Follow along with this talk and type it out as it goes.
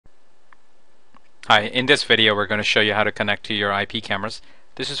Hi, in this video we're going to show you how to connect to your IP cameras.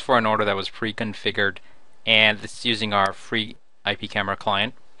 This is for an order that was pre-configured and it's using our free IP camera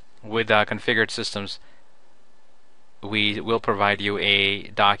client. With configured systems, we will provide you a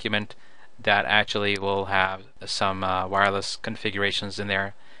document that actually will have some wireless configurations in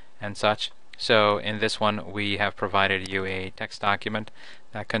there and such. So in this one we have provided you a text document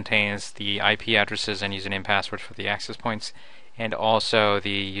that contains the IP addresses and username password for the access points, and also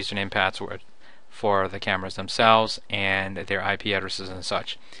the username password for the cameras themselves and their IP addresses and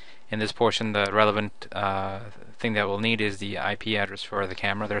such. In this portion, the relevant thing that we'll need is the IP address for the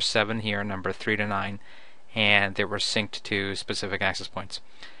camera. There's 7 here, number 3 to 9, and they were synced to specific access points.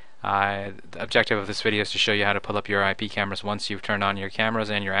 The objective of this video is to show you how to pull up your IP cameras once you've turned on your cameras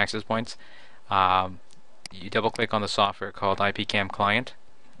and your access points. You double click on the software called IPCam Client.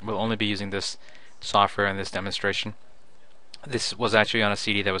 We'll only be using this software in this demonstration. This was actually on a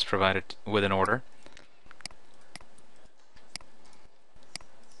CD that was provided with an order.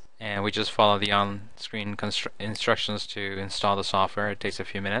 And we just follow the on-screen instructions to install the software. It takes a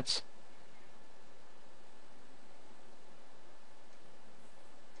few minutes.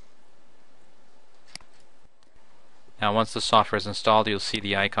 Now once the software is installed, you'll see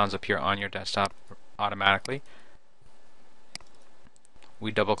the icons appear on your desktop automatically.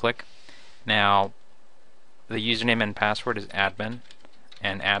 We double click. Now the username and password is admin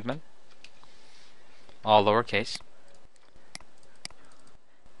and admin, all lowercase.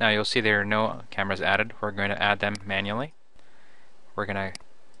 Now you'll see there are no cameras added. We're going to add them manually. We're going to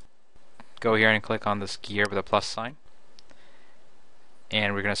go here and click on this gear with a plus sign,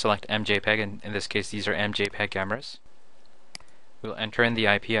 and we're going to select MJPEG, and in this case these are MJPEG cameras. We'll enter in the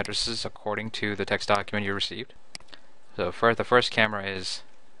IP addresses according to the text document you received. So for the first camera is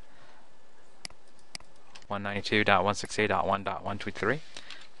 192.168.1.123.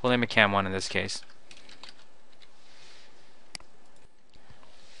 We'll name it Cam1 in this case.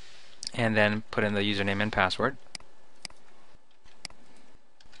 And then put in the username and password.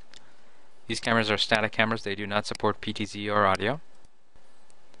 These cameras are static cameras. They do not support PTZ or audio.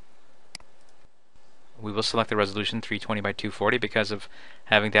 We will select the resolution 320 by 240. Because of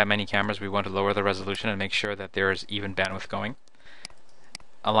having that many cameras, we want to lower the resolution and make sure that there is even bandwidth going.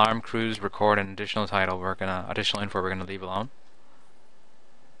 Alarm, cruise, record, and additional title. Additional info we're gonna leave alone.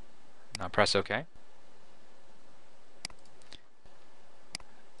 Now press OK.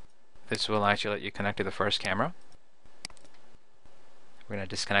 This will actually let you connect to the first camera. We're gonna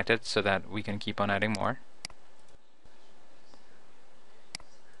disconnect it so that we can keep on adding more.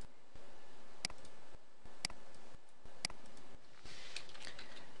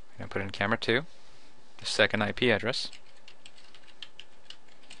 We're gonna put in camera 2, the second IP address.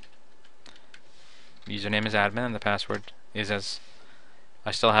 Username is admin and the password is as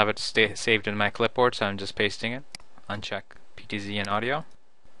I still have it saved in my clipboard, so I'm just pasting it. Uncheck PTZ and audio.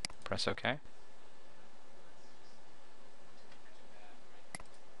 Press OK.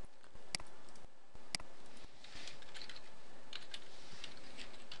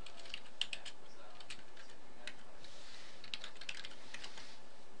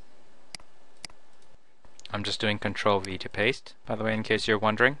 I'm just doing Control V to paste, by the way, in case you're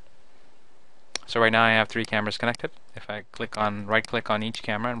wondering. So right now I have 3 cameras connected. If I right click on each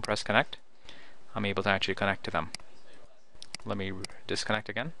camera and press connect, I'm able to actually connect to them. Let me disconnect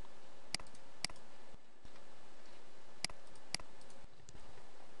again.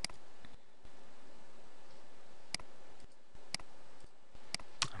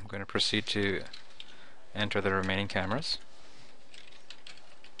 I'm going to proceed to enter the remaining cameras.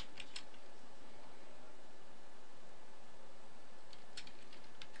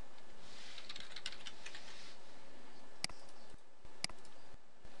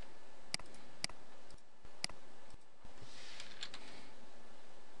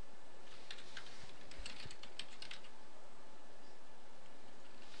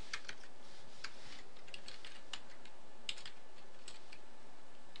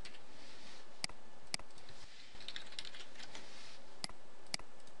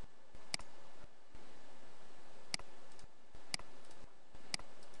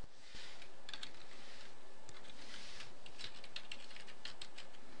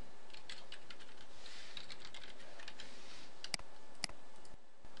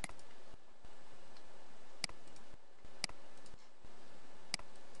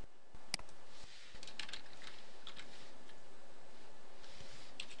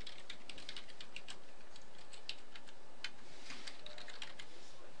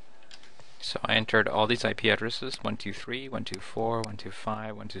 So I entered all these IP addresses, 123, 124,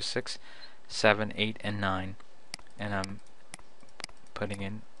 125, 126, 7, 8, and 9. And I'm putting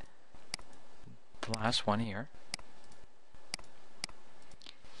in the last one here.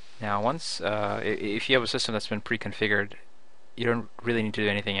 Now once, if you have a system that's been pre-configured, you don't really need to do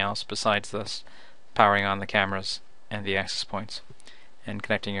anything else besides this powering on the cameras and the access points and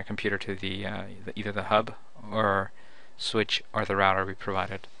connecting your computer to either the hub or switch or the router we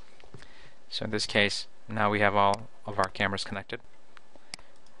provided. So in this case, now we have all of our cameras connected.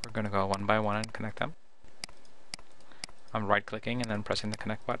 We're going to go one by one and connect them. I'm right clicking and then pressing the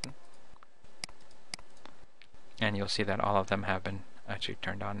connect button, and you'll see that all of them have been actually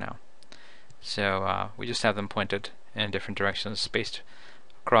turned on now. So we just have them pointed in different directions, spaced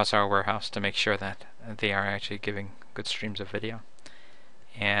across our warehouse to make sure that they are actually giving good streams of video.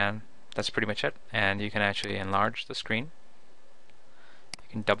 And that's pretty much it. And you can actually enlarge the screen. You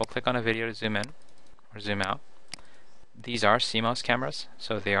can double click on a video to zoom in or zoom out. These are CMOS cameras,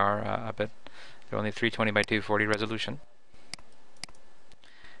 so they are they're only 320 by 240 resolution.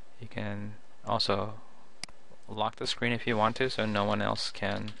 You can also lock the screen if you want to, so no one else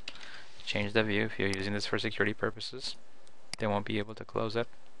can change the view. If you're using this for security purposes, they won't be able to close it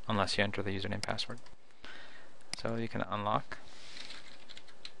unless you enter the username and password. So you can unlock.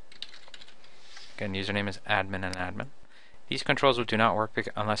 Again, username is admin and admin. These controls do not work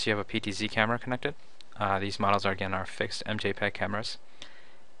unless you have a PTZ camera connected. These models are fixed MJPEG cameras.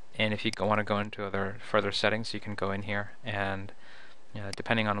 And if you want to go into other further settings, you can go in here and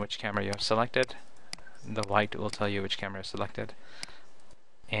depending on which camera you have selected, the light will tell you which camera is selected,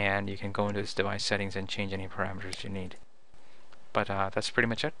 and you can go into this device settings and change any parameters you need. But that's pretty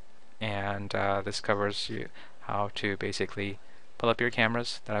much it, and this covers how to basically pull up your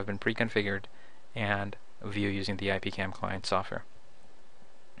cameras that have been pre-configured and view using the IPCam client software.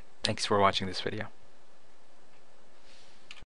 Thanks for watching this video.